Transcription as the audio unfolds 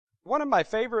One of my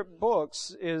favorite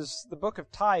books is the book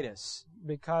of Titus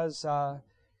because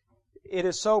it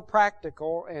is so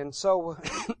practical and so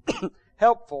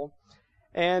helpful.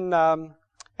 And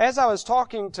as I was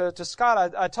talking to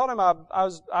Scott, I told him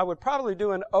I would probably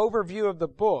do an overview of the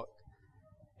book.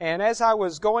 And as I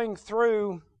was going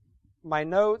through my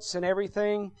notes and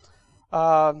everything,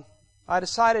 I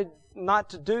decided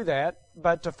not to do that,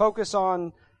 but to focus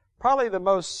on probably the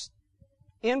most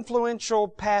influential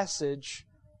passage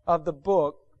of the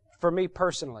book for me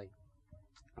personally.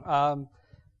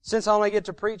 Since I only get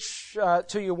to preach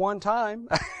to you one time,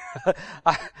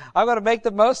 I'm going to make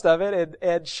the most of it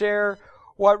and share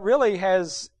what really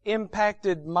has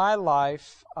impacted my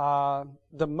life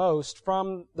the most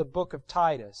from the book of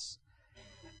Titus.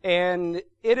 And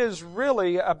it is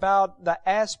really about the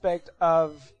aspect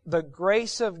of the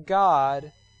grace of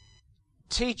God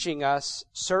teaching us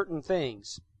certain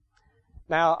things.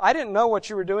 Now, I didn't know what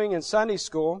you were doing in Sunday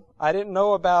school. I didn't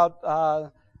know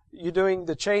about you doing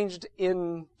the changed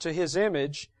into His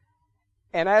image.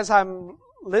 And as I'm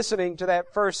listening to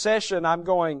that first session, I'm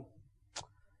going,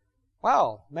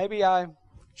 wow, maybe I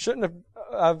shouldn't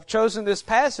have chosen this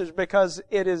passage because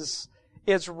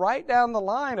it's right down the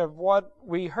line of what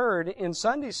we heard in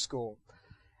Sunday school.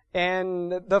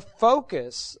 And the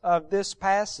focus of this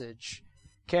passage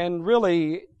can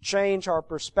really change our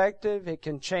perspective. It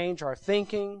can change our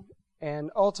thinking.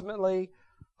 And ultimately,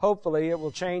 hopefully, it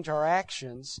will change our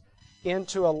actions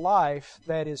into a life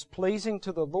that is pleasing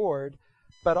to the Lord,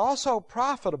 but also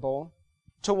profitable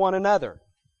to one another.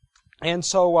 And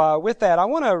so with that, I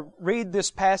want to read this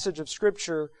passage of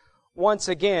Scripture once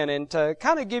again, and to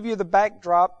kind of give you the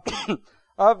backdrop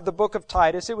of the book of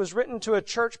Titus. It was written to a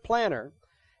church planter,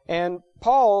 and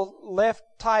Paul left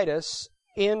Titus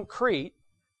in Crete,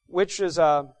 which is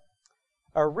a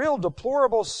real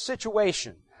deplorable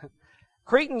situation.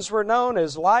 Cretans were known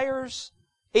as liars,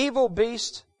 evil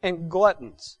beasts, and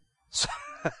gluttons.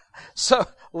 So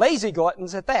lazy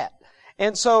gluttons at that.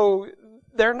 And so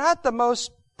they're not the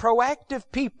most proactive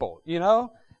people, you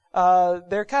know.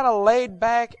 They're kind of laid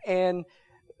back and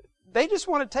they just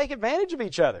want to take advantage of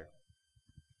each other.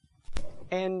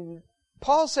 And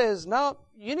Paul says, no,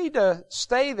 you need to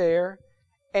stay there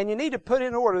and you need to put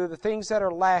in order the things that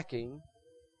are lacking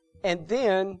and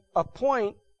then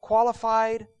appoint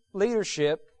qualified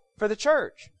leadership for the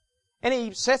church. And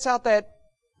he sets out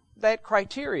that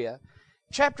criteria.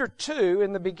 Chapter 2,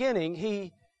 in the beginning,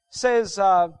 he says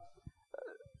the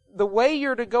way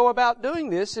you're to go about doing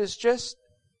this is just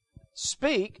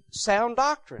speak sound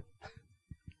doctrine.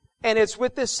 And it's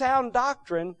with this sound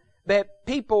doctrine that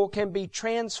people can be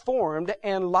transformed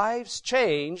and lives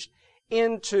changed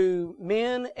into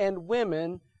men and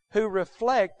women who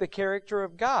reflect the character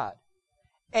of God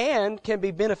and can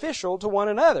be beneficial to one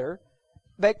another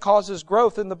that causes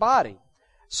growth in the body.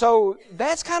 So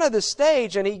that's kind of the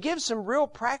stage, and he gives some real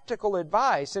practical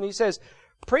advice. And he says,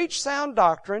 preach sound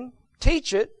doctrine,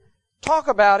 teach it, talk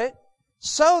about it,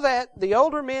 so that the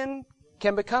older men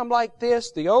can become like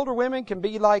this, the older women can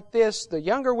be like this, the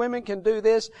younger women can do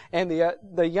this, and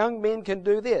the young men can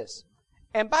do this.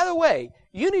 And by the way,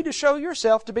 you need to show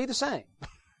yourself to be the same.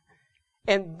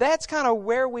 And that's kind of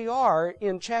where we are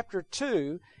in chapter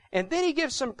 2. And then he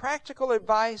gives some practical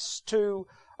advice to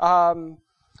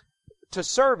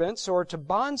servants or to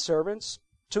bondservants,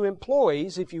 to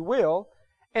employees, if you will,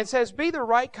 and says, be the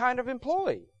right kind of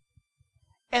employee.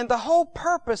 And the whole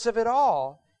purpose of it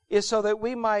all is so that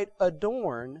we might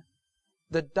adorn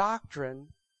the doctrine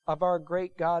of our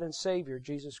great God and Savior,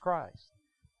 Jesus Christ.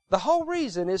 The whole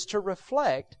reason is to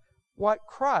reflect what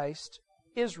Christ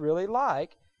is really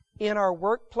like in our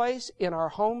workplace, in our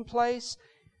home place,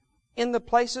 in the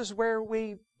places where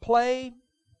we play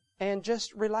and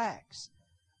just relax.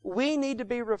 We need to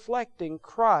be reflecting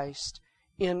Christ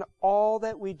in all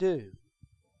that we do.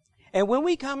 And when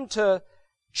we come to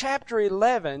chapter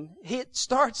 11, it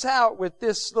starts out with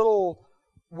this little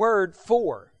word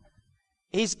for.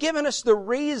 He's given us the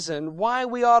reason why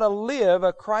we ought to live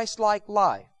a Christ-like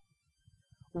life.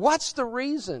 What's the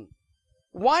reason?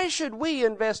 Why should we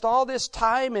invest all this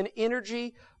time and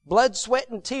energy, blood, sweat,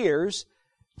 and tears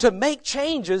to make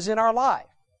changes in our life?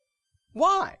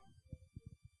 Why?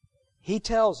 He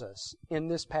tells us in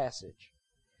this passage.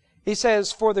 He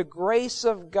says, for the grace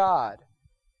of God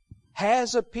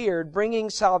has appeared, bringing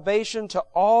salvation to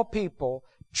all people,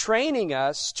 training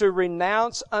us to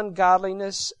renounce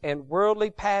ungodliness and worldly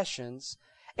passions,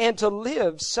 and to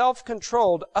live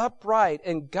self-controlled, upright,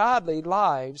 and godly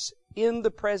lives in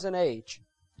the present age,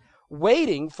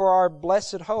 waiting for our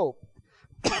blessed hope,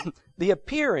 the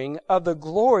appearing of the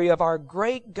glory of our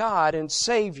great God and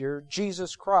Savior,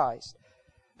 Jesus Christ,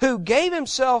 who gave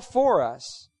Himself for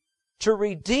us to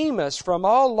redeem us from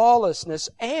all lawlessness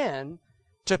and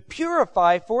to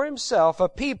purify for Himself a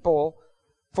people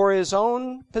for His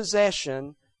own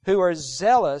possession who are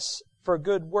zealous for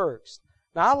good works.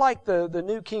 Now, I like the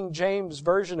New King James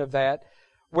version of that,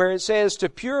 where it says to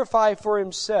purify for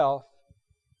Himself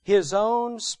His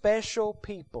own special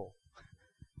people.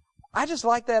 I just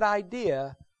like that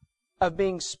idea of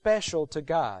being special to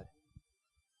God.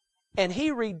 And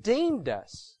He redeemed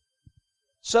us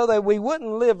so that we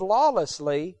wouldn't live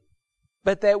lawlessly,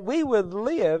 but that we would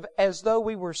live as though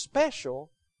we were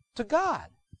special to God.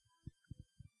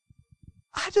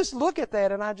 I just look at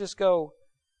that and I just go,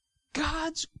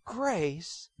 God's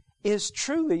grace is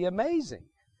truly amazing.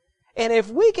 And if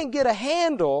we can get a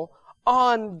handle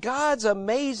on God's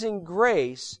amazing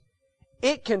grace,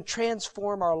 it can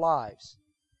transform our lives.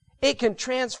 It can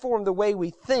transform the way we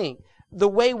think, the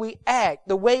way we act,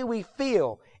 the way we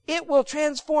feel. It will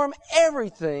transform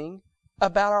everything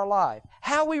about our life.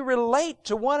 How we relate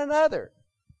to one another.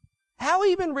 How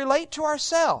we even relate to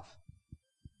ourselves.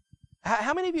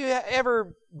 How many of you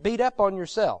ever beat up on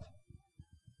yourself?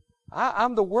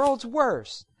 I'm the world's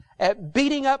worst at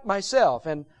beating up myself.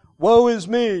 And woe is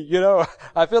me,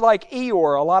 I feel like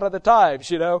Eeyore a lot of the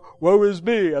times, woe is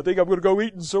me. I think I'm going to go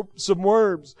eating some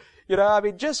worms.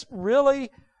 Just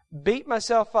really beat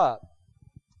myself up.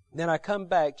 Then I come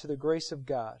back to the grace of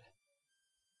God.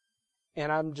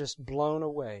 And I'm just blown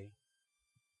away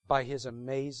by His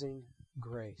amazing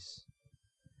grace.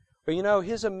 But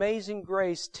His amazing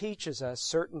grace teaches us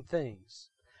certain things.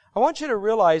 I want you to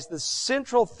realize the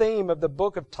central theme of the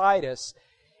book of Titus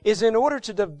is in order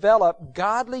to develop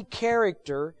godly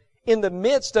character in the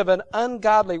midst of an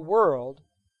ungodly world,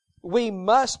 we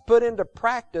must put into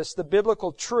practice the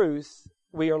biblical truth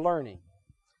we are learning.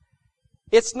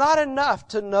 It's not enough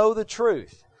to know the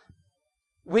truth.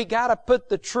 We got to put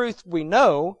the truth we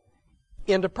know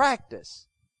into practice.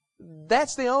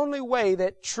 That's the only way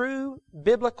that true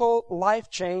biblical life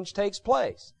change takes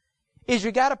place. Is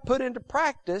you got to put into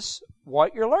practice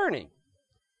what you're learning.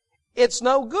 It's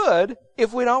no good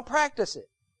if we don't practice it.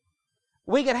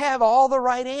 We can have all the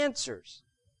right answers,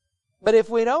 but if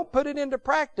we don't put it into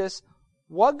practice,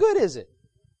 what good is it?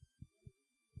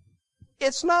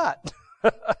 It's not.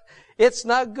 It's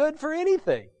not good for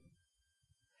anything.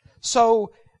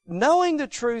 So, knowing the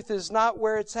truth is not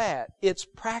where it's at. It's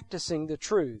practicing the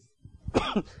truth.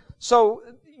 So,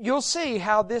 you'll see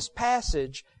how this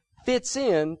passage fits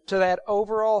in to that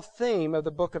overall theme of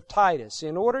the book of Titus.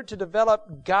 In order to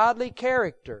develop godly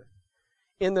character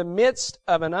in the midst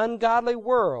of an ungodly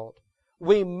world,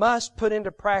 we must put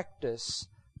into practice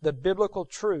the biblical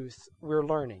truth we're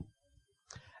learning.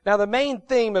 Now, the main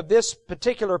theme of this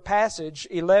particular passage,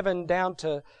 11 down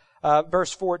to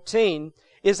verse 14,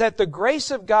 is that the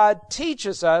grace of God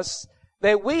teaches us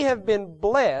that we have been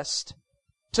blessed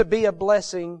to be a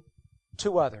blessing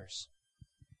to others.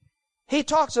 He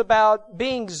talks about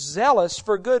being zealous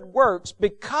for good works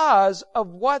because of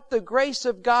what the grace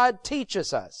of God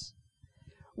teaches us.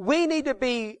 We need to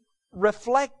be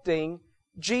reflecting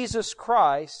Jesus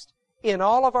Christ in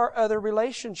all of our other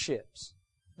relationships.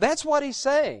 That's what he's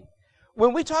saying.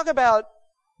 When we talk about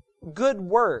good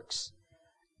works,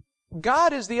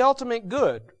 God is the ultimate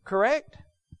good, correct?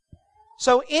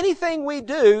 So anything we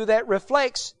do that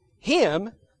reflects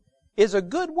Him is a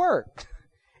good work.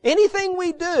 Anything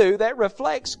we do that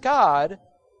reflects God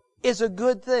is a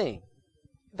good thing.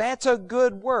 That's a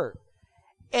good work.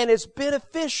 And it's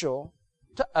beneficial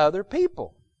to other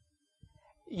people.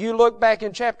 You look back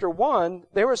in chapter 1,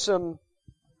 there were some,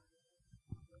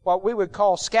 what we would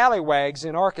call scallywags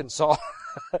in Arkansas.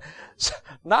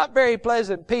 Not very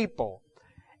pleasant people.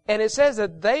 And it says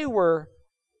that they were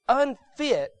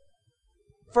unfit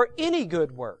for any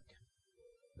good work.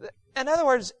 In other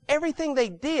words, everything they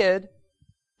did,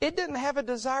 it didn't have a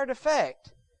desired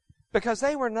effect because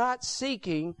they were not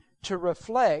seeking to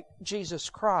reflect Jesus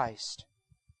Christ.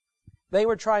 They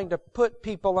were trying to put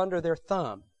people under their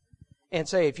thumb and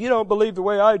say, if you don't believe the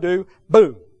way I do,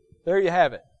 boom, there you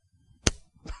have it.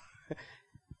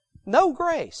 No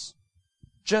grace,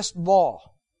 just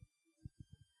law.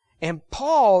 And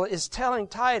Paul is telling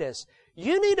Titus,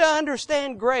 you need to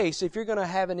understand grace if you're going to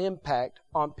have an impact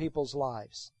on people's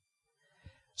lives.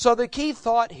 So the key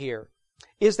thought here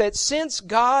is that since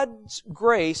God's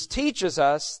grace teaches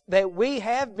us that we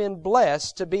have been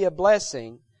blessed to be a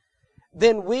blessing,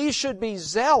 then we should be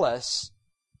zealous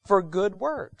for good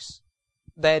works.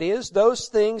 That is, those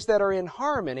things that are in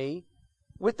harmony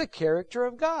with the character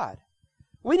of God.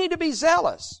 We need to be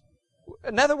zealous.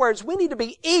 In other words, we need to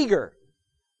be eager,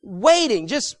 waiting,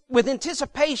 just with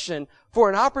anticipation for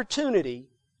an opportunity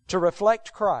to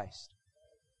reflect Christ.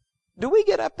 Do we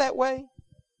get up that way?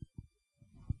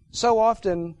 So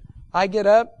often I get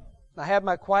up, I have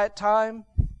my quiet time,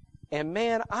 and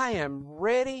man, I am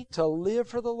ready to live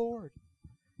for the Lord.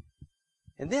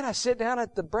 And then I sit down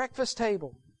at the breakfast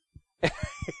table.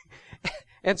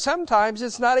 And sometimes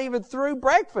it's not even through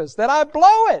breakfast that I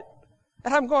blow it.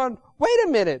 And I'm going, wait a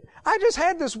minute, I just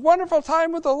had this wonderful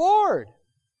time with the Lord.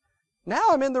 Now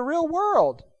I'm in the real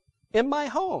world, in my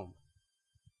home.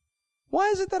 Why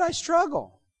is it that I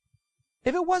struggle?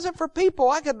 If it wasn't for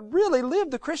people, I could really live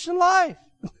the Christian life.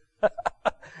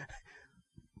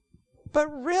 But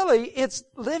really, it's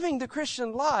living the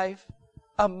Christian life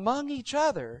among each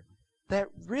other that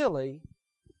really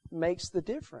makes the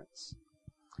difference.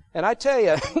 And I tell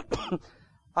you,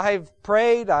 I've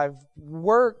prayed, I've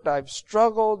worked, I've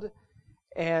struggled,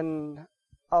 and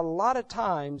a lot of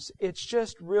times it's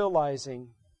just realizing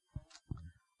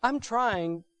I'm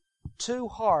trying too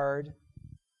hard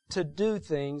to do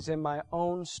things in my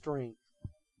own strength.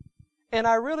 And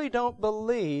I really don't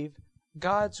believe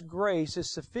God's grace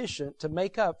is sufficient to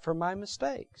make up for my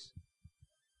mistakes.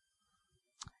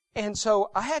 And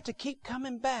so I have to keep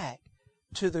coming back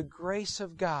to the grace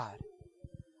of God.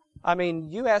 I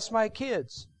mean, you ask my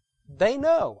kids, they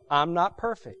know I'm not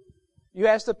perfect. You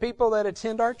ask the people that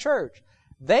attend our church,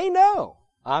 they know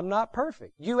I'm not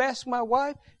perfect. You ask my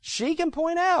wife, she can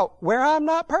point out where I'm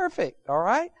not perfect, all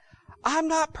right? I'm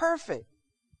not perfect.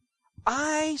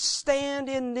 I stand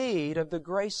in need of the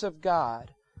grace of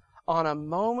God on a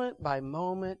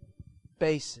moment-by-moment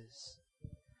basis.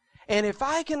 And if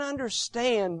I can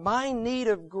understand my need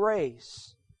of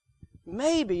grace,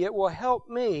 maybe it will help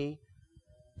me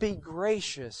be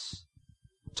gracious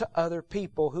to other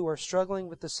people who are struggling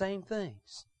with the same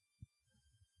things.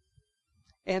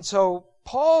 And so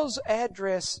Paul's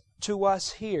address to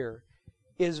us here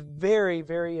is very,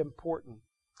 very important.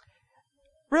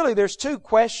 Really, there's two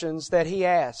questions that he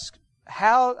asks.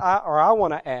 I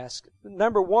want to ask.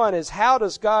 Number one is, how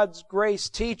does God's grace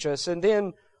teach us? And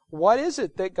then, what is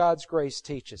it that God's grace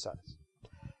teaches us?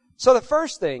 So the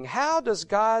first thing, how does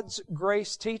God's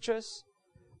grace teach us?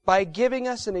 By giving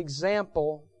us an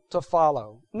example to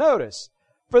follow. Notice,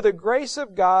 for the grace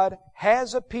of God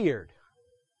has appeared.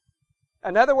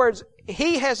 In other words,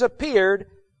 He has appeared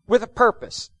with a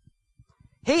purpose.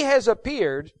 He has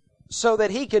appeared so that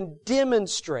He can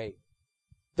demonstrate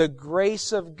the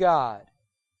grace of God,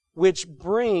 which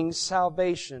brings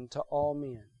salvation to all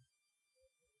men.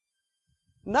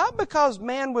 Not because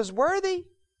man was worthy,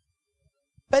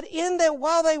 but in that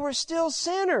while they were still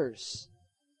sinners,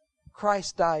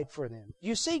 Christ died for them.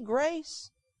 You see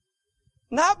grace?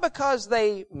 Not because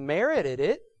they merited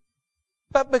it,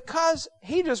 but because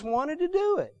He just wanted to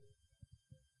do it.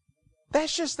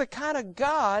 That's just the kind of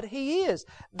God He is.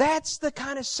 That's the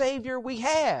kind of Savior we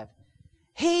have.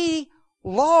 He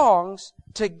longs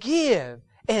to give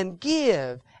and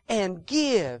give and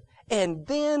give and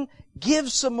then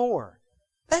give some more.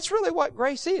 That's really what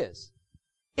grace is.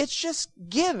 It's just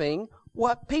giving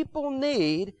what people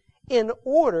need in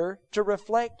order to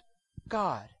reflect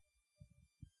God.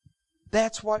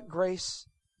 That's what grace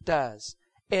does.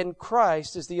 And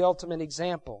Christ is the ultimate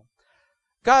example.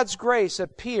 God's grace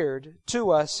appeared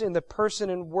to us in the person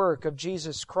and work of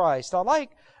Jesus Christ. I like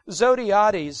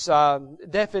Zodiati's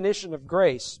definition of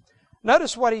grace.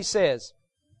 Notice what he says.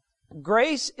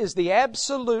 Grace is the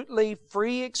absolutely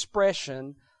free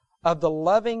expression of the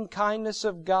loving kindness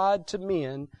of God to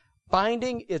men,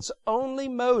 finding its only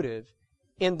motive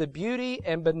in the beauty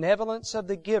and benevolence of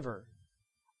the giver,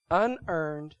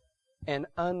 unearned and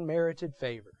unmerited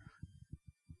favor.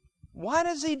 Why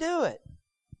does He do it?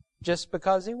 Just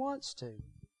because He wants to.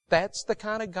 That's the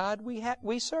kind of God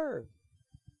we serve.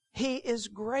 He is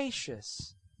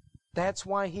gracious. That's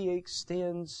why He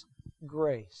extends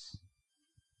grace.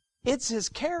 It's His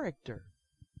character.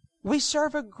 We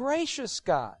serve a gracious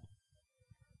God.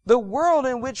 The world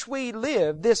in which we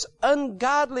live, this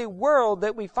ungodly world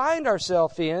that we find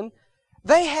ourselves in,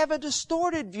 they have a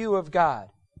distorted view of God.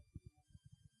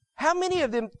 How many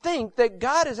of them think that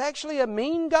God is actually a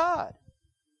mean God?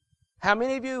 How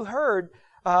many of you heard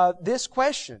this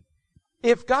question?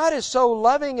 If God is so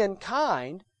loving and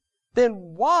kind, then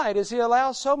why does He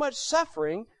allow so much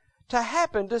suffering to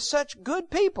happen to such good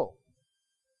people?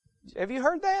 Have you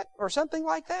heard that or something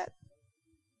like that?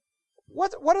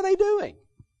 What are they doing?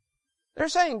 They're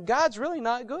saying God's really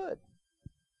not good.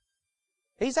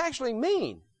 He's actually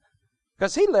mean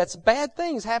because He lets bad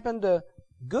things happen to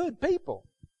good people.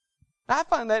 I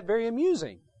find that very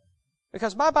amusing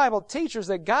because my Bible teaches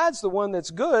that God's the one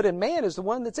that's good and man is the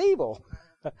one that's evil.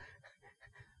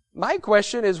 My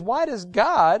question is, why does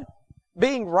God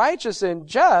being righteous and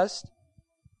just,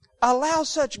 allow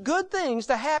such good things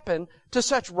to happen to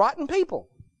such rotten people?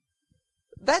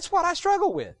 That's what I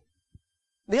struggle with.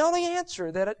 The only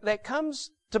answer that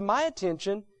comes to my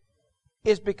attention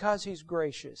is because He's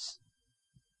gracious.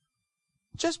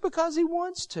 Just because He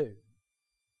wants to.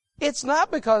 It's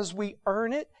not because we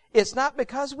earn it. It's not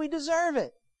because we deserve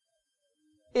it.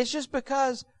 It's just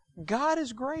because God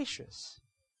is gracious.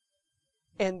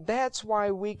 And that's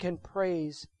why we can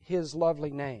praise His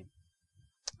lovely name.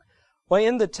 Well,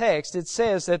 in the text, it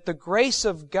says that the grace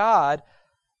of God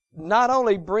not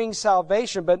only brings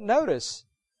salvation, but notice,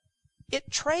 it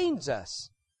trains us.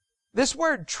 This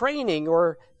word training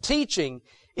or teaching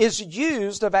is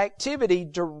used of activity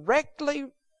directly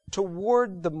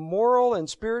toward the moral and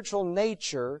spiritual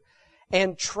nature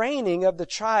and training of the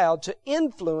child to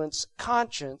influence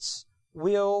conscience,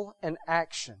 will, and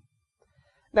action.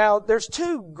 Now, there's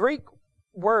two Greek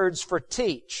words for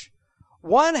teach.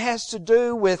 One has to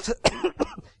do with,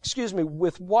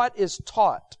 with what is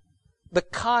taught, the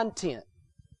content.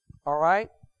 All right?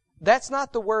 That's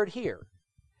not the word here.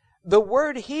 The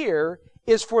word here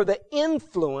is for the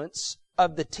influence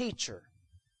of the teacher.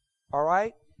 All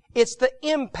right? It's the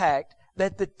impact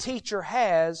that the teacher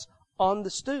has on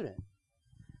the student.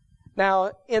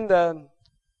 Now, in the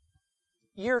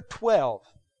year 12,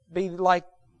 be like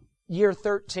year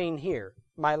 13 here,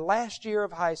 my last year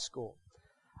of high school,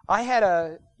 I had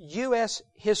a U.S.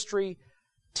 history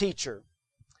teacher.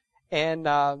 And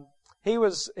he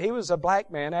was a black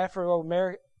man,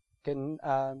 Afro-American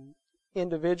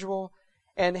individual.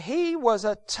 And he was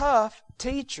a tough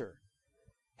teacher.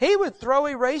 He would throw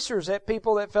erasers at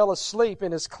people that fell asleep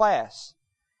in his class.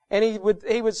 And he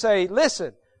would say,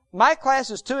 listen, my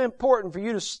class is too important for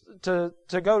you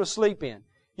to go to sleep in.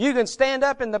 You can stand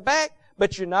up in the back,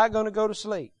 but you're not going to go to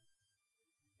sleep.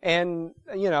 And,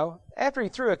 after he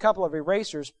threw a couple of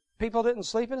erasers, people didn't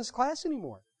sleep in his class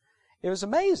anymore. It was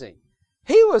amazing.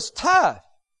 He was tough.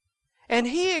 And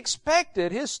he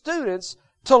expected his students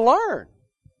to learn.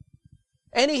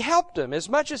 And he helped them as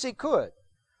much as he could.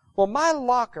 Well, my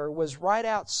locker was right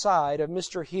outside of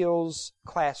Mr. Hill's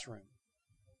classroom.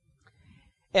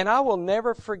 And I will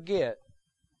never forget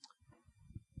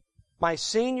my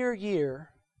senior year,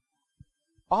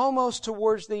 almost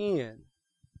towards the end,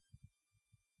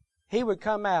 he would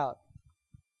come out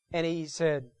and he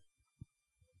said,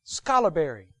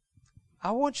 Scholarberry,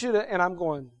 I want you to, and I'm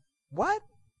going, what?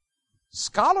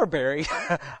 Scholarberry?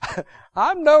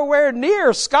 I'm nowhere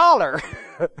near scholar.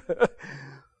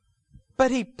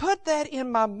 But he put that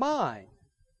in my mind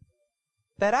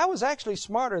that I was actually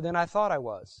smarter than I thought I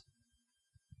was.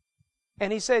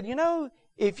 And he said,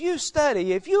 if you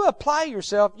study, if you apply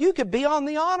yourself, you could be on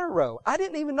the honor roll. I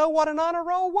didn't even know what an honor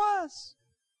roll was.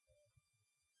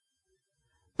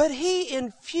 But he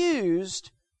infused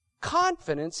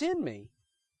confidence in me.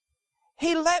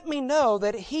 He let me know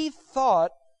that he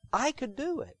thought I could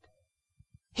do it.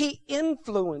 He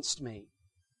influenced me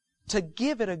to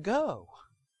give it a go.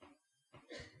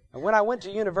 And when I went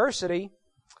to university,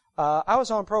 I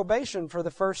was on probation for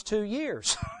the first 2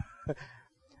 years.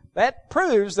 That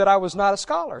proves that I was not a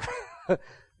scholar.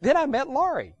 Then I met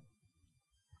Laurie.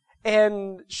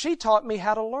 And she taught me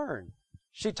how to learn.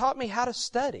 She taught me how to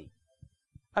study.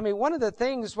 One of the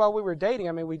things while we were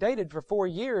dating, we dated for 4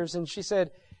 years, and she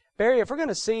said, Barry, if we're going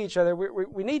to see each other,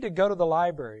 we need to go to the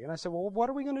library. And I said, well, what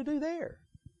are we going to do there?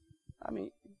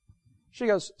 She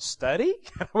goes, study?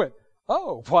 I went,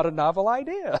 oh, what a novel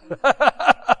idea.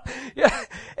 Yeah.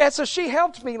 And so she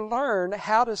helped me learn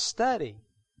how to study.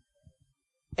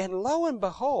 And lo and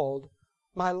behold,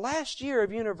 my last year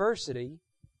of university,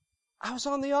 I was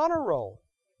on the honor roll.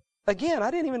 Again,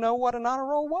 I didn't even know what an honor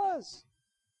roll was.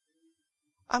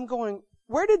 I'm going,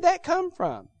 where did that come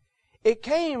from? It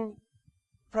came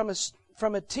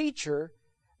from a teacher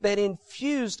that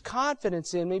infused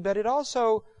confidence in me, but it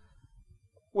also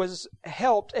was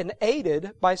helped and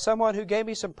aided by someone who gave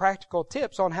me some practical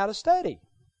tips on how to study.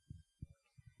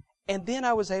 And then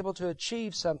I was able to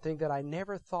achieve something that I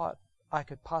never thought I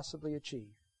could possibly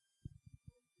achieve.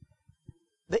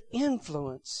 The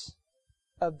influence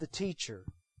of the teacher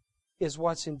is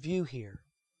what's in view here.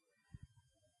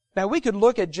 Now we could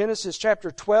look at Genesis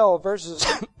chapter 12 verses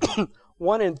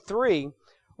 1 and 3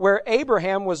 where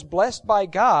Abraham was blessed by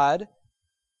God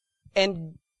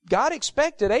and God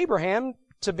expected Abraham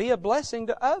to be a blessing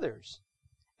to others.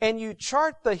 And you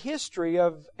chart the history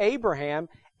of Abraham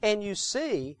and you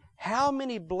see how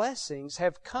many blessings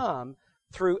have come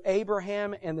through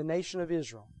Abraham and the nation of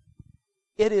Israel.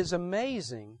 It is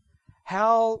amazing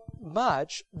how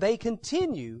much they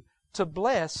continue to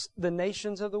bless the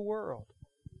nations of the world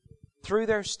through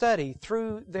their study,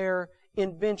 through their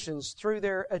inventions, through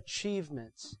their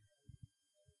achievements.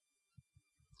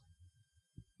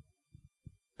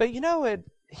 But it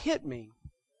hit me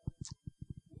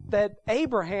that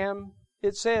Abraham,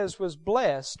 it says, was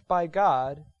blessed by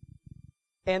God,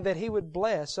 and that he would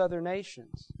bless other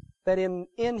nations. That in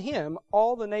him,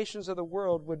 all the nations of the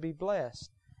world would be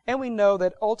blessed. And we know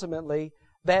that ultimately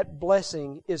that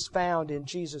blessing is found in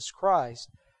Jesus Christ.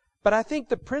 But I think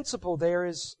the principle there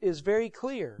is very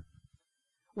clear.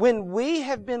 When we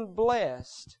have been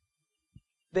blessed,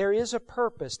 there is a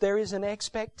purpose, there is an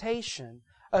expectation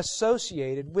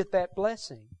associated with that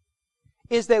blessing.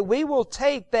 Is that we will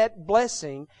take that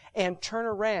blessing and turn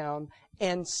around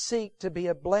and seek to be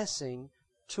a blessing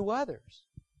to others.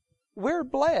 We're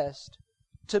blessed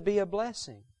to be a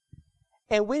blessing.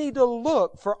 And we need to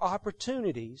look for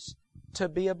opportunities to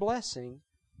be a blessing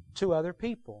to other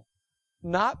people.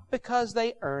 Not because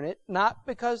they earn it, not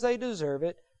because they deserve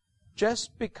it,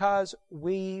 just because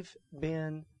we've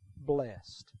been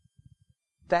blessed.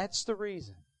 That's the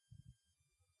reason.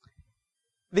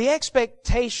 The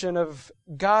expectation of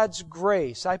God's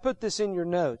grace, I put this in your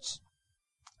notes,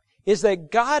 is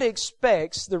that God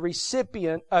expects the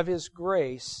recipient of His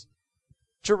grace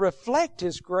to reflect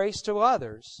His grace to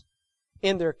others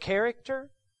in their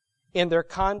character, in their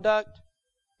conduct,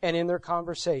 and in their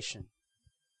conversation.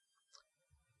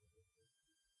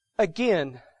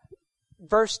 Again,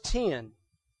 verse 10,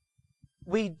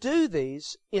 we do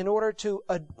these in order to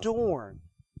adorn.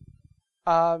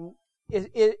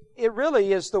 It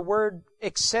really is the word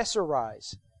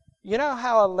accessorize. You know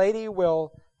how a lady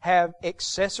will have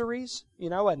accessories?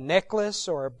 A necklace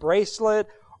or a bracelet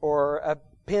or a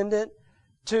pendant?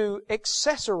 To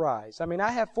accessorize.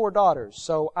 I have 4 daughters,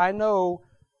 so I know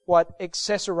what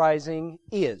accessorizing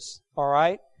is. All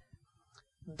right?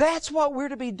 That's what we're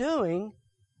to be doing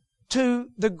to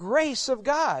the grace of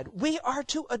God. We are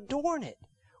to adorn it.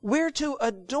 We're to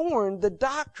adorn the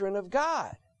doctrine of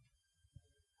God.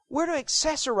 We're to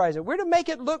accessorize it. We're to make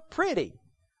it look pretty.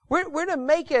 We're to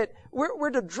make it, we're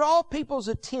to draw people's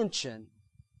attention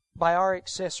by our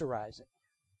accessorizing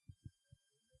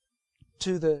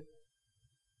to the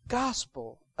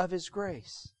gospel of His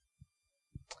grace.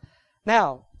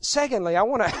 Now, secondly, I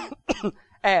want to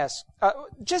ask,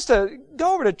 just to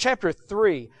go over to chapter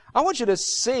 3, I want you to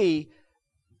see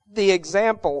the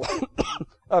example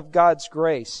of God's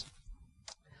grace.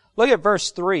 Look at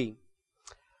verse 3.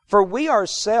 For we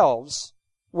ourselves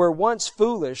were once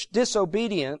foolish,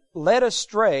 disobedient, led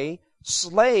astray,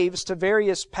 slaves to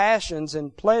various passions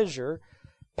and pleasure,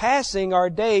 passing our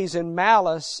days in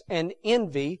malice and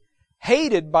envy,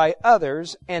 hated by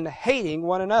others and hating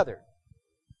one another.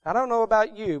 I don't know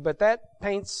about you, but that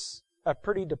paints a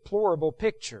pretty deplorable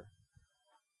picture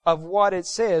of what it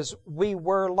says we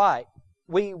were like.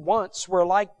 We once were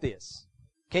like this.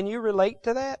 Can you relate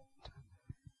to that?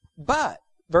 But,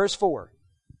 verse 4,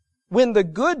 when the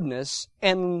goodness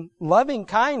and loving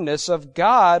kindness of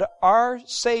God our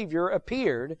Savior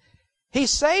appeared, He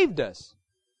saved us.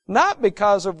 Not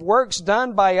because of works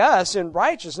done by us in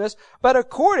righteousness, but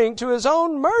according to His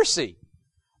own mercy,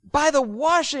 by the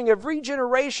washing of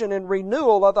regeneration and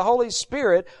renewal of the Holy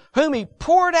Spirit, whom He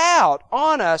poured out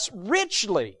on us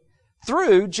richly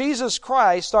through Jesus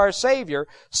Christ our Savior,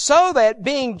 so that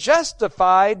being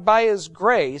justified by His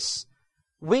grace,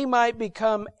 we might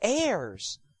become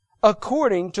heirs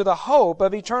according to the hope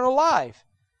of eternal life.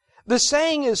 The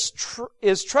saying is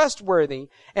trustworthy,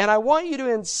 and I want you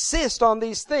to insist on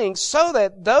these things so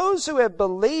that those who have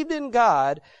believed in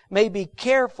God may be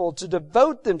careful to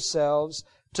devote themselves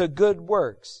to good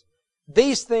works.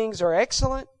 These things are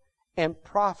excellent and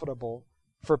profitable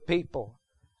for people.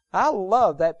 I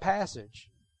love that passage.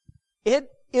 It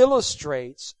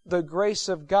illustrates the grace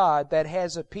of God that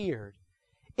has appeared.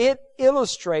 It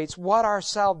illustrates what our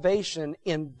salvation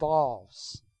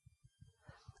involves.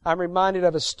 I'm reminded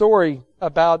of a story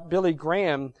about Billy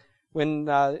Graham when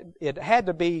it had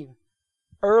to be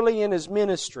early in his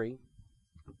ministry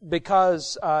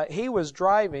because he was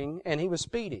driving and he was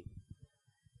speeding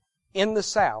in the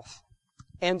South.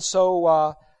 And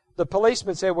so the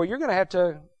policeman said, well, you're going to have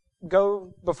to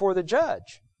go before the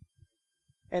judge.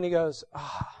 And he goes,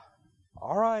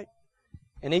 all right.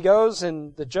 And he goes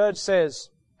and the judge says,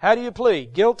 how do you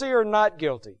plead? Guilty or not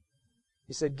guilty?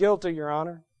 He said, guilty, Your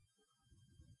Honor.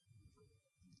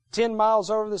 10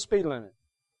 miles over the speed limit.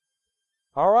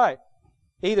 All right.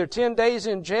 Either 10 days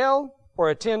in jail or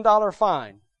a $10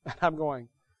 fine. And I'm going,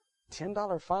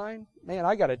 $10 fine? Man,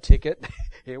 I got a ticket.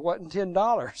 It wasn't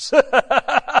 $10.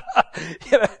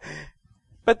 You know?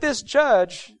 But this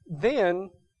judge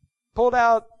then pulled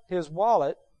out his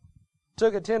wallet,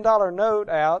 took a $10 note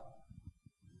out,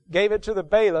 gave it to the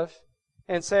bailiff,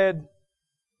 and said,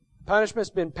 punishment's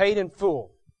been paid in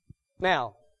full.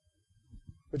 Now,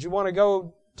 would you want to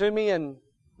go to me and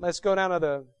let's go down to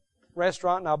the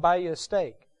restaurant and I'll buy you a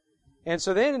steak? And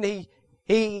so then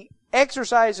he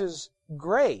exercises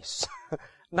grace,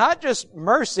 not just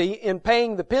mercy in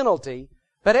paying the penalty,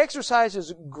 but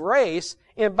exercises grace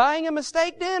in buying him a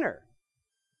steak dinner.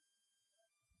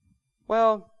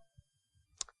 Well,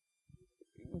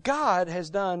 God has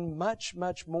done much,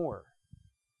 much more.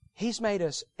 He's made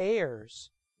us heirs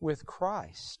with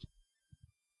Christ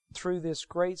through this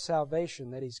great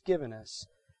salvation that He's given us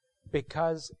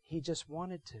because He just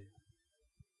wanted to.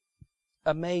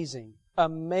 Amazing,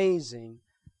 amazing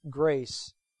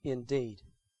grace indeed.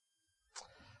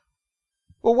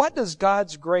 Well, what does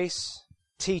God's grace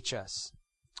teach us?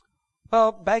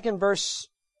 Well, back in verse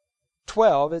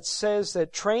 12, it says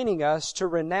that training us to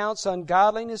renounce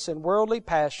ungodliness and worldly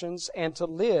passions and to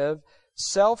live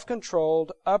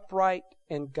self-controlled, upright,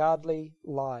 and godly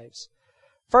lives.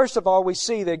 First of all, we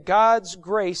see that God's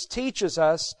grace teaches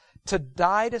us to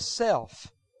die to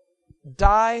self.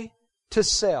 Die to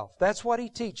self. That's what He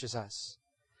teaches us.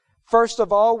 First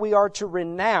of all, we are to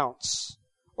renounce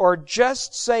or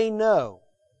just say no,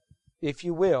 if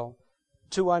you will,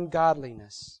 to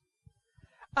ungodliness.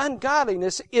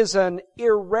 Ungodliness is an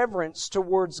irreverence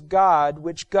towards God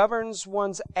which governs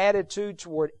one's attitude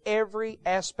toward every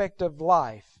aspect of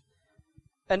life.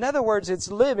 In other words, it's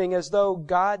living as though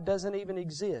God doesn't even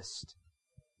exist.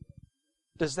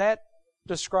 Does that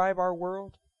describe our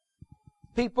world?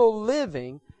 People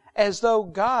living as though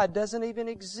God doesn't even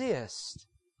exist.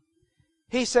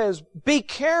 He says, be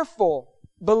careful,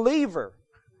 believer.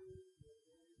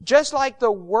 Just like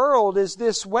the world is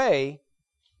this way,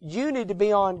 you need to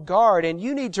be on guard and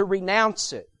you need to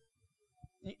renounce it.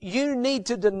 You need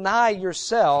to deny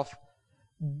yourself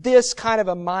this kind of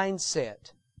a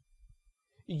mindset.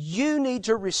 You need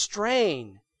to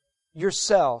restrain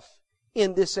yourself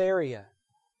in this area.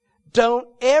 Don't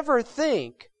ever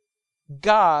think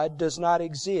God does not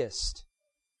exist.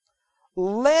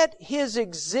 Let His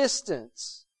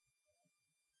existence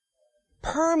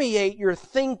permeate your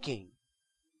thinking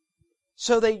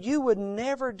so that you would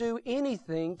never do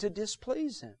anything to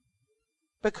displease Him.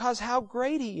 Because how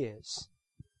great He is.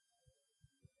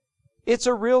 It's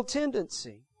a real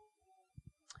tendency.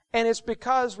 And it's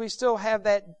because we still have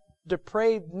that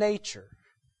depraved nature.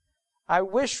 I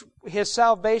wish His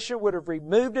salvation would have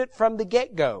removed it from the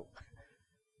get-go.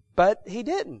 But He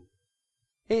didn't.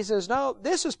 He says, no,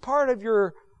 this is part of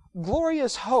your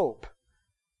glorious hope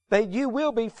that you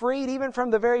will be freed even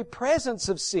from the very presence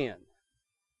of sin.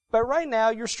 But right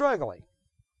now you're struggling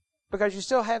because you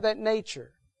still have that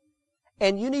nature.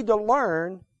 And you need to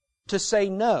learn to say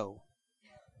no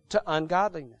to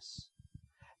ungodliness,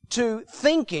 to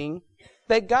thinking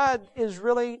that God is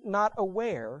really not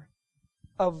aware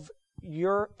of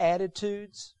your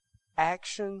attitudes,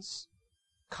 actions,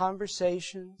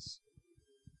 conversations.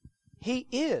 He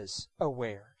is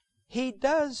aware. He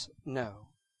does know.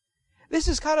 This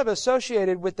is kind of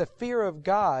associated with the fear of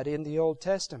God in the Old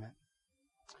Testament.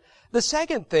 The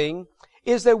second thing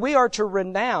is that we are to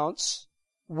renounce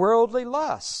worldly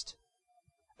lust.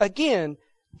 Again,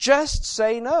 just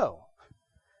say no.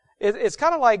 It's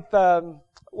kind of like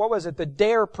the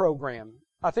DARE program.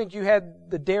 I think you had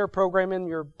the DARE program in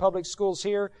your public schools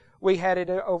here. We had it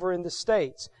over in the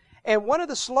States. And one of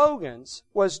the slogans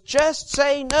was just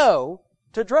say no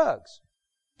to drugs.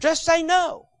 Just say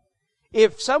no.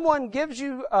 If someone gives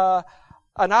you an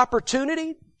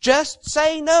opportunity, just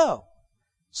say no.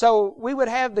 So we would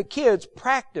have the kids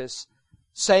practice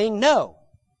saying no.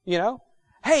 You know,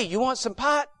 hey, you want some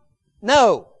pot?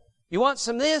 No. You want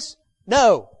some this?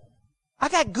 No. I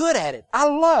got good at it. I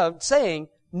loved saying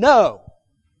no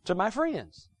to my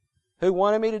friends who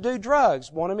wanted me to do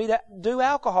drugs, wanted me to do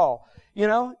alcohol, you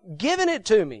know, giving it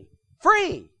to me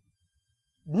free.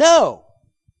 No.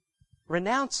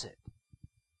 Renounce it.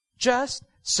 Just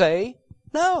say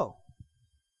no.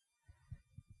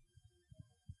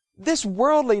 This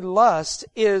worldly lust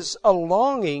is a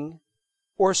longing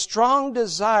or strong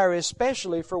desire,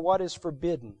 especially for what is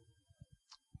forbidden.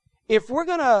 If we're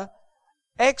going to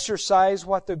exercise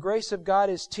what the grace of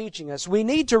God is teaching us, we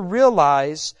need to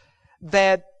realize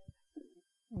that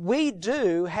we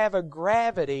do have a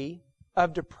gravity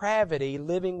of depravity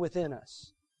living within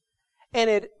us. And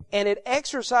it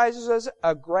exercises us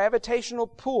a gravitational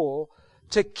pull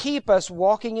to keep us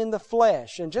walking in the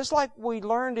flesh. And just like we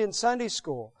learned in Sunday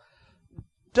school,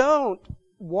 don't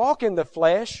walk in the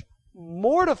flesh,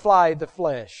 mortify the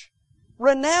flesh.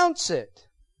 Renounce it.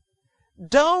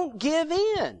 Don't give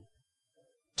in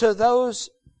to those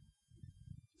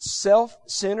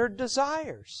self-centered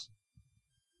desires.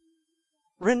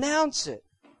 Renounce it.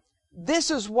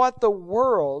 This is what the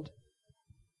world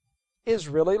is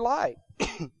really like.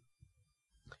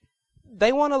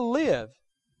 They want to live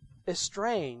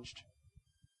estranged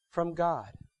from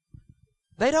God.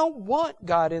 They don't want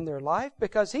God in their life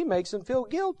because He makes them feel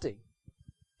guilty.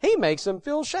 He makes them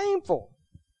feel shameful.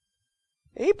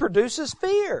 He produces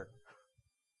fear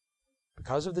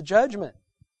because of the judgment.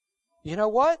 You know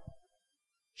what?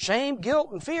 Shame, guilt,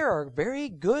 and fear are very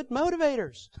good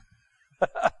motivators.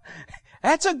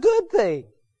 That's a good thing.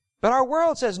 But our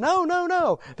world says,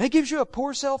 no. That gives you a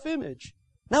poor self-image.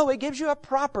 No, it gives you a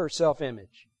proper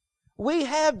self-image. We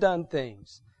have done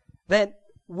things that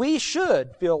we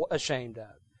should feel ashamed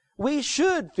of. We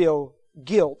should feel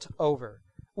guilt over.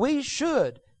 We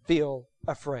should feel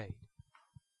afraid.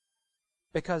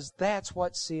 Because that's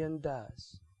what sin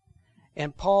does.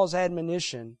 And Paul's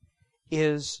admonition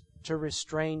is to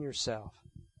restrain yourself.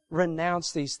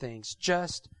 Renounce these things.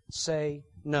 Just say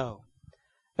no.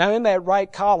 Now in that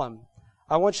right column,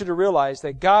 I want you to realize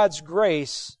that God's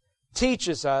grace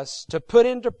teaches us to put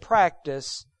into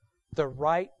practice the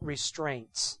right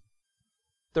restraints.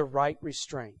 The right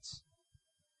restraints.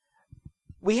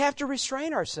 We have to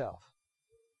restrain ourselves.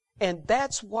 And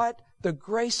that's what the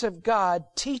grace of God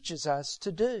teaches us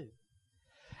to do.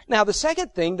 Now, the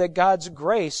second thing that God's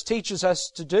grace teaches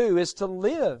us to do is to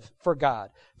live for God.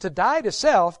 To die to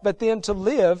self, but then to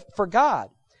live for God.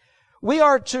 We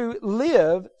are to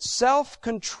live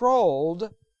self-controlled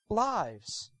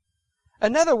lives.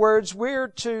 In other words, we're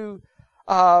to,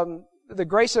 the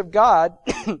grace of God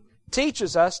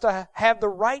teaches us to have the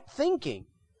right thinking.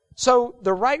 So,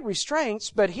 the right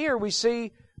restraints, but here we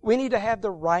see we need to have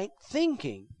the right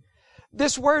thinking.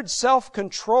 This word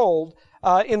self-controlled,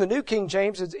 in the New King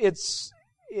James, it's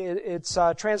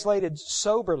translated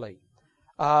soberly.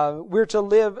 We're to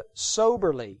live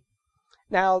soberly.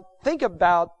 Now, think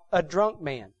about a drunk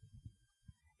man.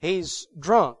 He's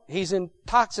drunk. He's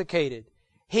intoxicated.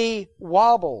 He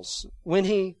wobbles when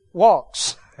he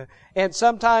walks. And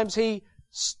sometimes he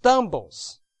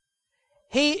stumbles.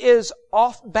 He is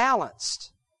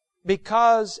off-balanced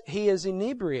because he is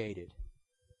inebriated.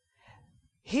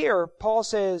 Here, Paul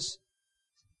says,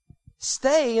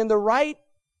 stay in the right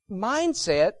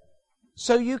mindset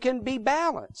so you can be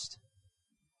balanced.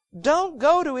 Don't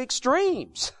go to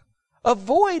extremes.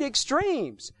 Avoid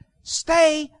extremes.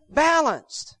 Stay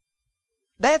balanced.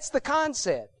 That's the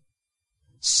concept.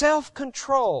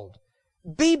 Self-controlled.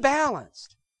 Be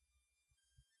balanced.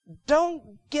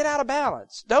 Don't get out of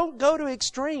balance. Don't go to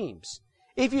extremes.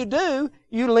 If you do,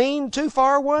 you lean too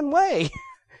far one way.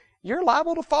 You're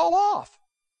liable to fall off.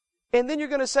 And then you're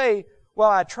going to say, well,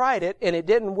 I tried it and it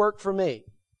didn't work for me.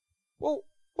 Well,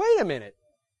 wait a minute.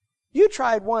 You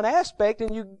tried one aspect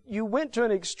and you went to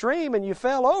an extreme and you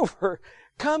fell over.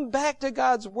 Come back to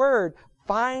God's Word.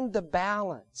 Find the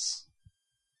balance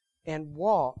and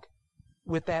walk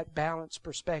with that balanced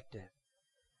perspective.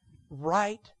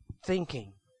 Right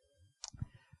thinking.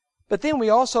 But then we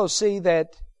also see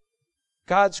that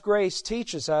God's grace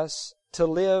teaches us to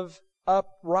live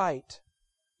upright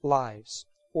lives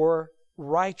or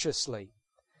righteously.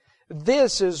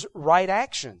 This is right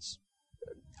actions.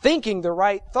 Thinking the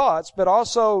right thoughts, but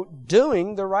also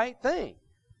doing the right thing.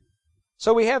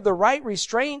 So we have the right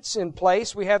restraints in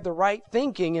place, we have the right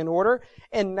thinking in order,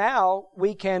 and now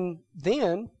we can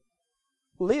then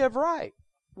live right.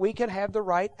 We can have the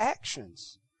right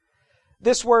actions.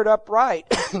 This word upright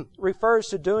refers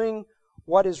to doing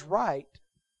what is right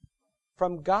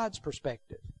from God's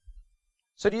perspective.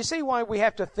 So do you see why we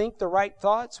have to think the right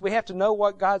thoughts? We have to know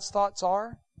what God's thoughts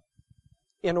are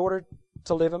in order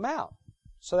to live them out.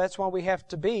 So that's why we have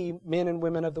to be men and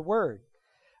women of the Word.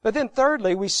 But then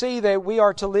thirdly, we see that we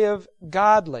are to live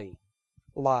godly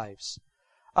lives.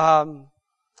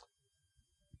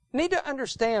 Need to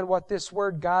understand what this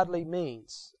word godly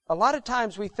means. A lot of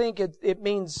times we think it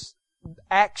means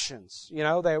actions,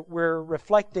 that we're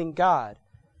reflecting God.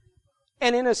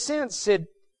 And in a sense,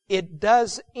 it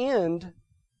does end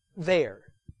there.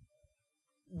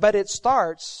 But it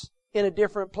starts in a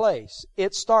different place.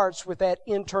 It starts with that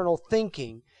internal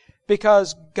thinking,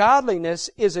 because godliness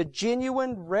is a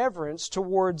genuine reverence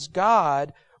towards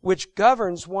God which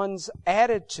governs one's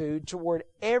attitude toward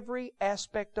every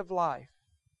aspect of life.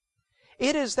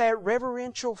 It is that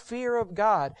reverential fear of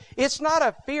God. It's not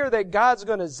a fear that God's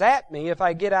going to zap me if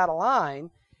I get out of line.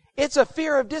 It's a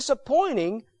fear of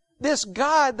disappointing this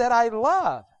God that I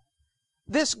love.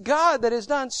 This God that has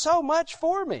done so much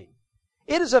for me.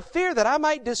 It is a fear that I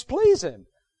might displease Him.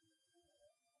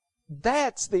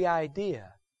 That's the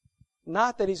idea.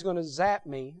 Not that He's going to zap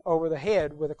me over the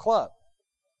head with a club.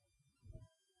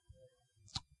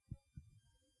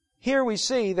 here we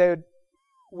see that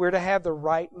we're to have the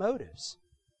right motives.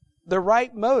 The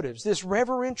right motives, this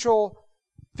reverential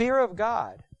fear of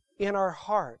God in our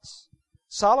hearts.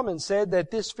 Solomon said that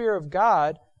this fear of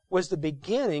God was the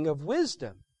beginning of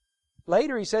wisdom.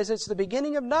 Later he says it's the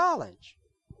beginning of knowledge.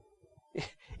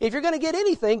 If you're going to get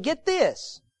anything, get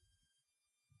this.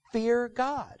 Fear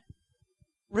God.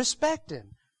 Respect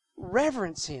Him.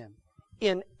 Reverence Him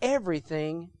in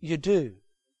everything you do.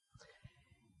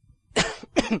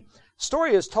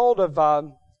 Story is told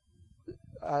of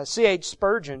C.H.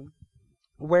 Spurgeon,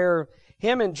 where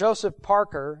him and Joseph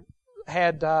Parker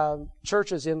had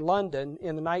churches in London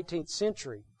in the 19th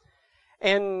century.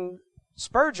 And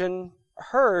Spurgeon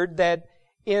heard that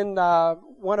in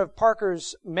one of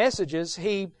Parker's messages,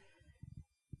 he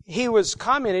was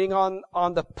commenting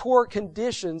on the poor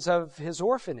conditions of his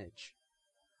orphanage.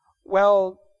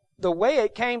 Well, the way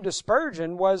it came to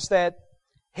Spurgeon was that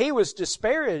he was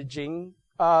disparaging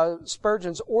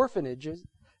Spurgeon's orphanages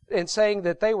and saying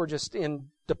that they were just in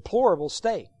deplorable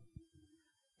state.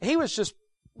 He was just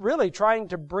really trying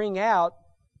to bring out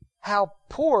how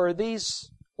poor these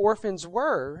orphans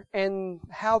were and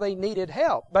how they needed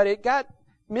help. But it got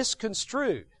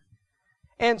misconstrued.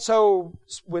 And so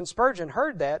when Spurgeon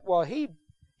heard that, well, he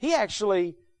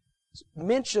actually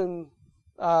mentioned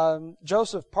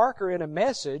Joseph Parker in a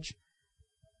message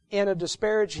in a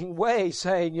disparaging way,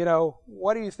 saying,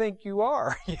 what do you think you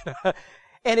are?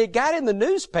 And it got in the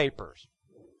newspapers.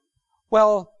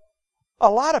 Well, a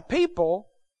lot of people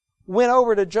went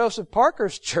over to Joseph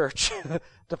Parker's church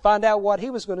to find out what he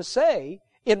was going to say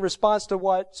in response to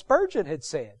what Spurgeon had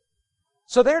said.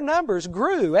 So their numbers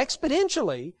grew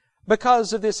exponentially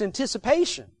because of this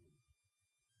anticipation.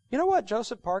 You know what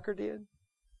Joseph Parker did?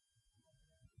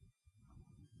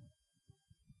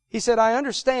 He said, I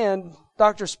understand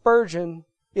Dr. Spurgeon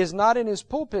is not in his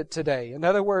pulpit today. In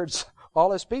other words,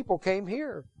 all his people came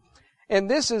here. And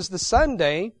this is the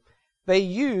Sunday they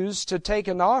use to take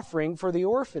an offering for the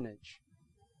orphanage.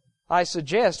 I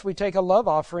suggest we take a love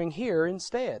offering here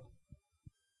instead.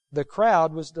 The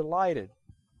crowd was delighted.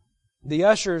 The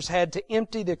ushers had to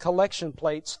empty the collection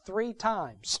plates 3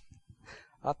 times.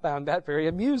 I found that very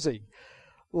amusing.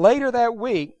 Later that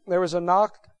week, there was a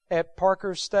knock at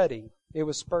Parker's study. It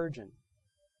was Spurgeon.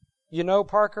 You know,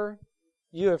 Parker,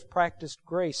 you have practiced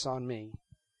grace on me.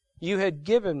 You had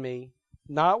given me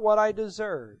not what I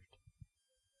deserved,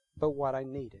 but what I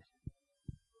needed.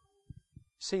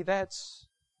 See, that's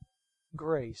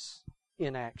grace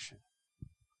in action.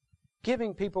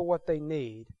 Giving people what they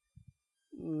need,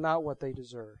 not what they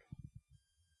deserve.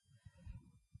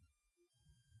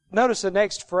 Notice the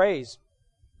next phrase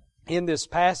in this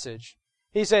passage.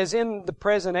 He says, in the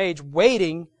present age,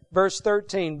 waiting, verse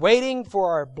 13, waiting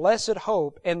for our blessed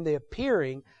hope and the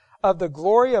appearing of the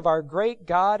glory of our great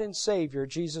God and Savior,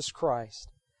 Jesus Christ.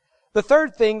 The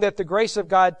third thing that the grace of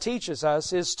God teaches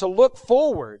us is to look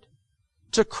forward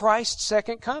to Christ's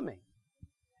second coming.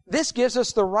 This gives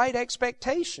us the right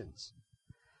expectations.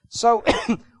 So,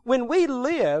 when we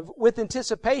live with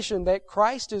anticipation that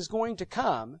Christ is going to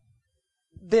come,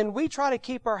 then we try to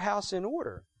keep our house in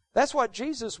order. That's what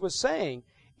Jesus was saying.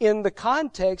 In the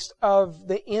context of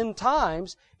the end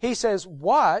times, He says,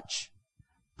 watch,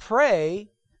 pray,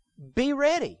 be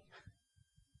ready.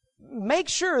 Make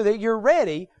sure that you're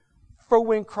ready for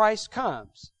when Christ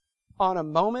comes on a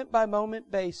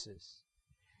moment-by-moment basis.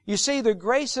 You see, the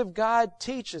grace of God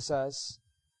teaches us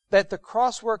that the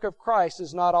crosswork of Christ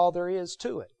is not all there is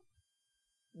to it.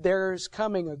 There's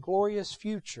coming a glorious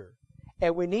future,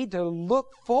 and we need to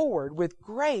look forward with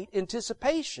great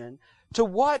anticipation to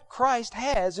what Christ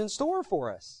has in store for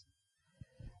us.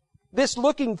 This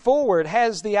looking forward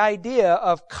has the idea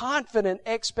of confident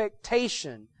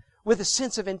expectation with a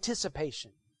sense of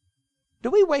anticipation. Do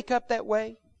we wake up that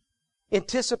way?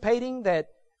 Anticipating that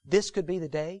this could be the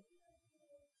day?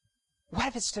 What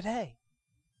if it's today?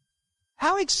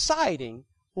 How exciting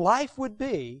life would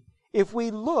be if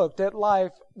we looked at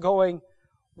life going,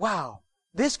 wow,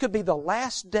 this could be the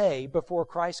last day before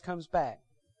Christ comes back.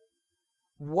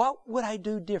 What would I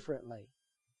do differently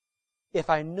if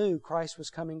I knew Christ was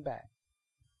coming back?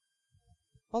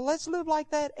 Well, let's live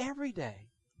like that every day.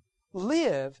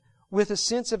 Live with a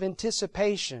sense of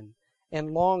anticipation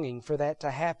and longing for that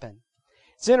to happen.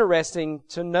 It's interesting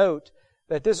to note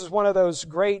that this is one of those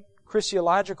great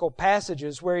Christological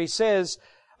passages where he says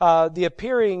the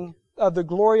appearing of the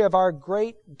glory of our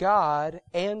great God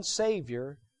and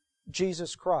Savior,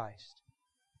 Jesus Christ.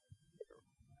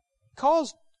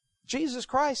 Calls Jesus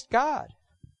Christ God.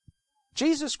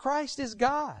 Jesus Christ is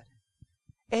God.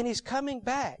 And He's coming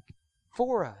back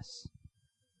for us.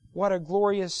 What a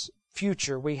glorious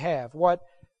future we have. What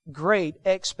great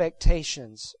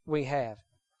expectations we have.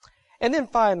 And then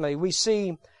finally, we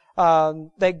see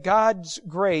that God's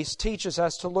grace teaches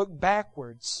us to look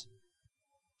backwards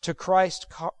to Christ's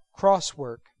cross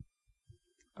work.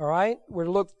 All right? We're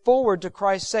to look forward to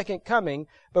Christ's second coming,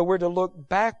 but we're to look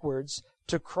backwards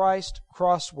to Christ's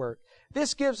cross work.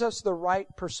 This gives us the right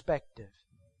perspective.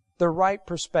 The right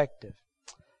perspective.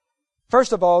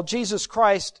 First of all, Jesus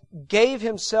Christ gave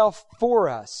Himself for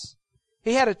us.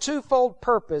 He had a twofold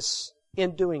purpose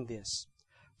in doing this.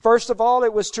 First of all,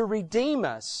 it was to redeem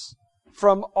us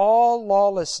from all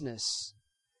lawlessness.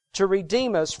 To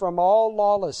redeem us from all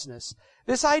lawlessness.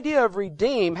 This idea of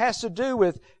redeem has to do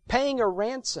with paying a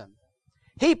ransom.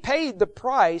 He paid the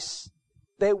price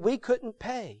that we couldn't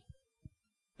pay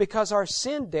because our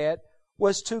sin debt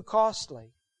was too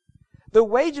costly. The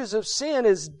wages of sin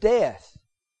is death,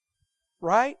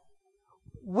 right?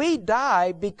 We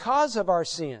die because of our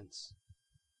sins.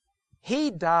 He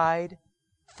died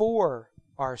for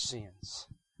our sins,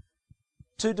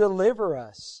 to deliver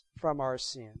us from our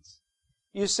sins.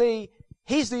 You see,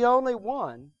 He's the only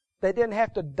one that didn't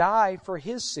have to die for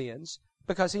His sins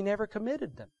because He never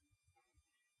committed them.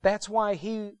 That's why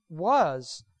He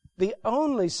was the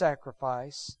only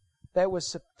sacrifice that was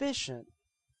sufficient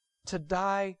to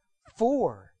die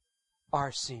for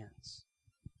our sins.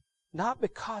 Not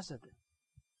because of them,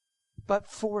 but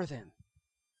for them.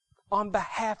 On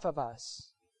behalf of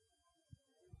us.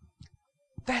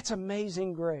 That's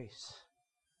amazing grace.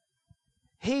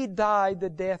 He died the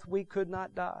death we could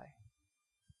not die.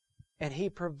 And He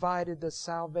provided the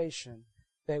salvation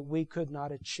that we could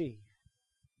not achieve.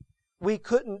 We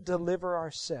couldn't deliver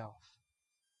ourselves.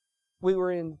 We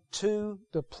were in too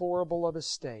deplorable of a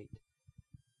state.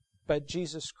 But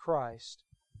Jesus Christ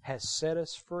has set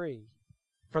us free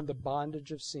from the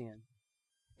bondage of sin.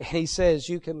 And He says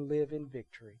you can live in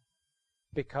victory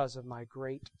because of my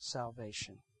great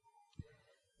salvation.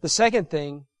 The second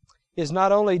thing is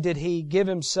not only did He give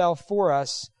Himself for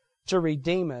us to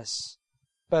redeem us,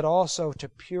 but also to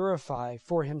purify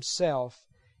for Himself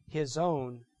His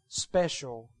own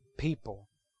special people.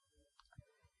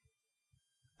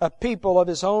 A people of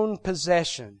His own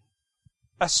possession.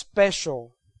 A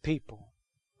special people.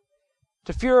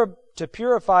 To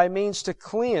purify means to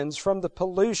cleanse from the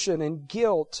pollution and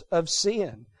guilt of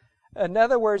sin. In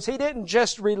other words, He didn't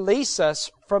just release us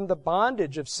from the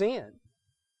bondage of sin.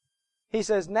 He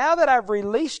says, now that I've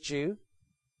released you,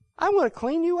 I'm going to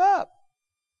clean you up.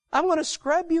 I'm going to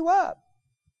scrub you up.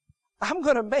 I'm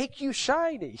going to make you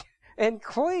shiny and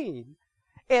clean.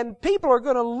 And people are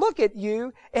going to look at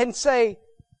you and say,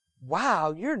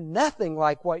 wow, you're nothing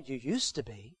like what you used to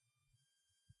be.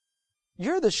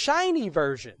 You're the shiny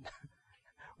version.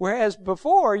 Whereas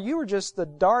before, you were just the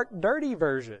dark, dirty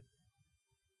version.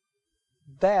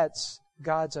 That's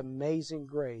God's amazing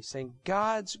grace. And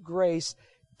God's grace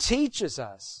teaches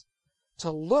us to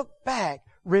look back,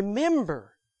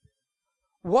 remember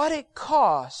what it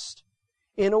cost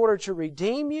in order to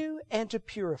redeem you and to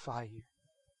purify you.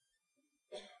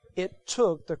 It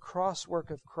took the cross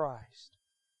work of Christ.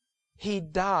 He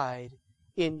died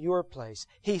in your place.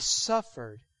 He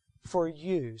suffered for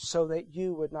you so that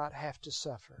you would not have to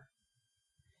suffer.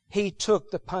 He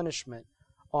took the punishment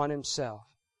on Himself.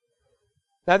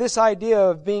 Now, this idea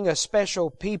of being a special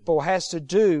people has to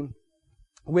do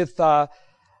with,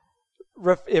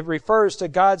 it refers to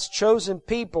God's chosen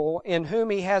people in whom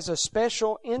He has a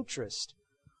special interest,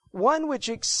 one which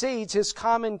exceeds His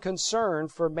common concern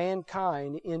for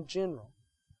mankind in general.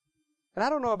 And I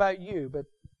don't know about you, but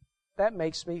that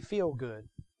makes me feel good.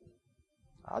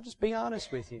 I'll just be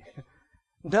honest with you.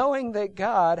 Knowing that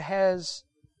God has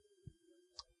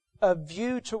a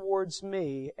view towards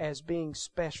me as being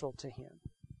special to Him.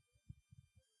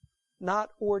 Not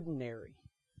ordinary,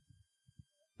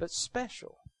 but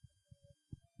special.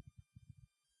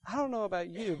 I don't know about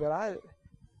you, but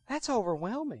that's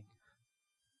overwhelming.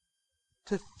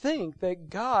 To think that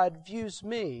God views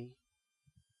me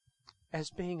as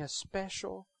being a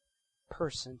special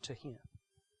person to Him.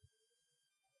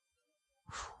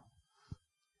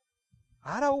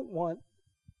 I don't want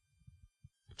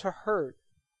to hurt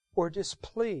or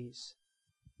displease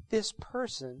this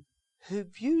person who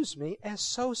views me as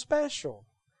so special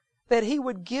that He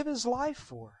would give His life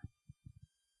for.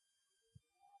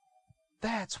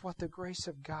 That's what the grace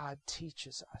of God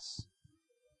teaches us.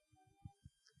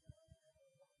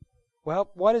 Well,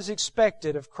 what is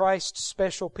expected of Christ's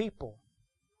special people?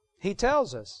 He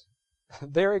tells us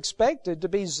they're expected to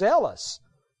be zealous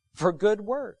for good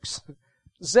works.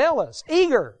 Zealous,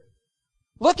 eager,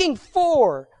 looking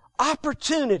for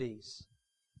opportunities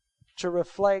to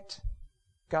reflect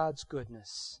God's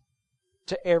goodness,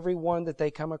 to everyone that they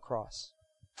come across.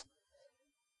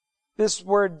 This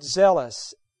word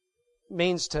zealous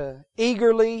means to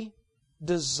eagerly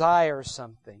desire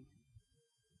something.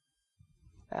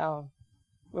 Now,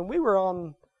 when we were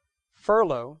on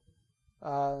furlough,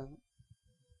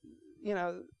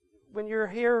 when you're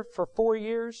here for 4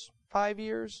 years, 5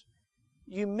 years,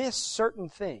 you miss certain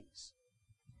things.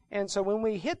 And so when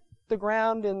we hit the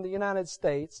ground in the United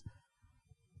States,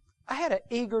 I had an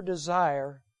eager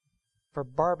desire for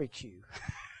barbecue.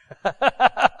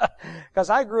 Because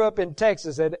I grew up in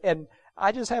Texas, and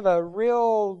I just have a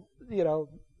real,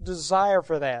 desire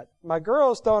for that. My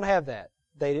girls don't have that.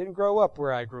 They didn't grow up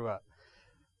where I grew up.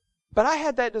 But I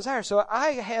had that desire, so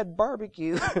I had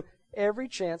barbecue every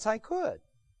chance I could.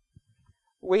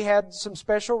 We had some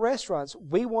special restaurants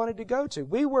we wanted to go to.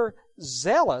 We were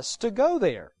zealous to go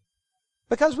there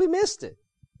because we missed it.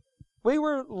 We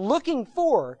were looking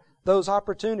for those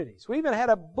opportunities. We even had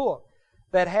a book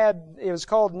that it was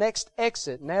called Next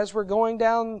Exit. And as we're going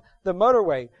down the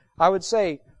motorway, I would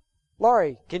say,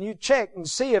 Laurie, can you check and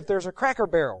see if there's a Cracker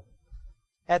Barrel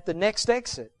at the next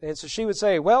exit? And so she would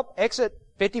say, well, exit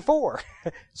 54.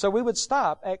 So we would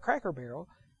stop at Cracker Barrel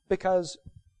because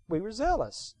we were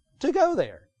zealous to go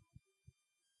there.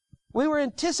 We were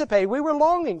anticipating, we were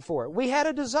longing for it. We had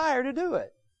a desire to do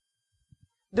it.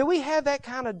 Do we have that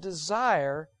kind of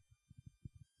desire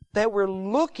that we're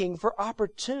looking for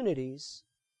opportunities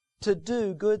to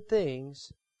do good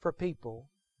things for people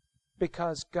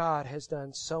because God has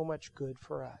done so much good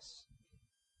for us?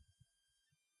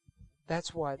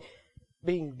 That's what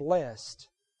being blessed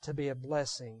to be a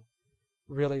blessing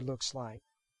really looks like.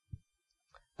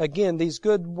 Again, these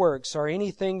good works are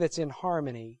anything that's in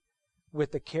harmony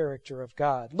with the character of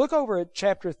God. Look over at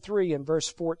chapter 3 and verse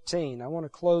 14. I want to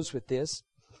close with this.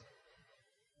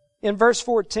 In verse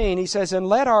 14, he says, and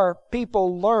let our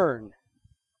people learn.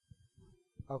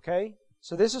 Okay?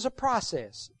 So this is a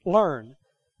process. Learn.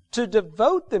 To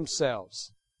devote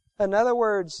themselves. In other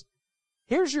words,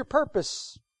 here's your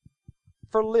purpose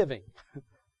for living.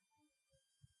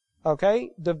 Okay?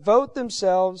 Devote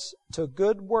themselves to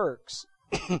good works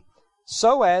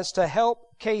so as to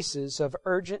help cases of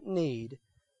urgent need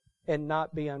and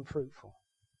not be unfruitful.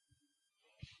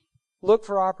 Look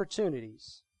for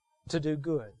opportunities to do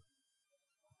good.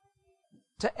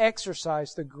 To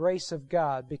exercise the grace of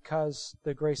God because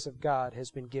the grace of God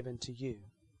has been given to you.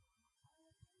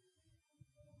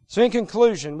 So in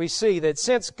conclusion, we see that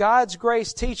since God's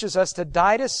grace teaches us to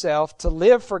die to self, to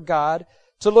live for God,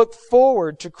 to look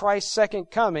forward to Christ's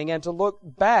second coming, and to look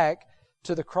back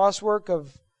to the crosswork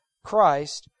of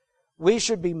Christ, we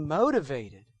should be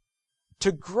motivated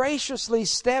to graciously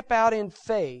step out in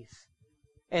faith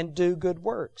and do good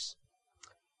works.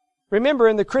 Remember,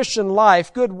 in the Christian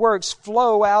life, good works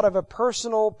flow out of a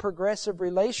personal, progressive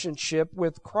relationship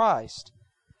with Christ.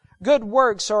 Good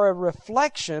works are a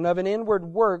reflection of an inward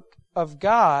work of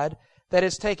God that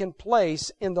has taken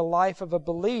place in the life of a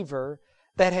believer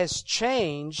that has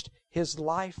changed his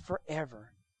life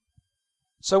forever.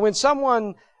 So when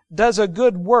someone does a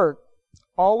good work,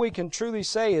 all we can truly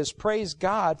say is, praise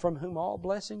God from whom all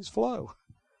blessings flow.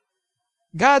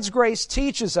 God's grace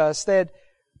teaches us that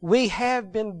we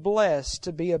have been blessed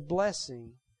to be a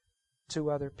blessing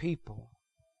to other people.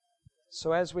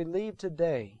 So as we leave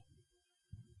today,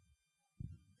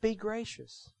 be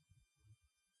gracious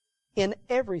in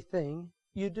everything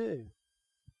you do,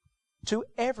 to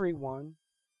everyone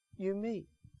you meet.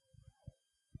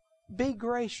 Be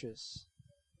gracious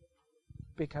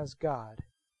because God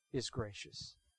is gracious.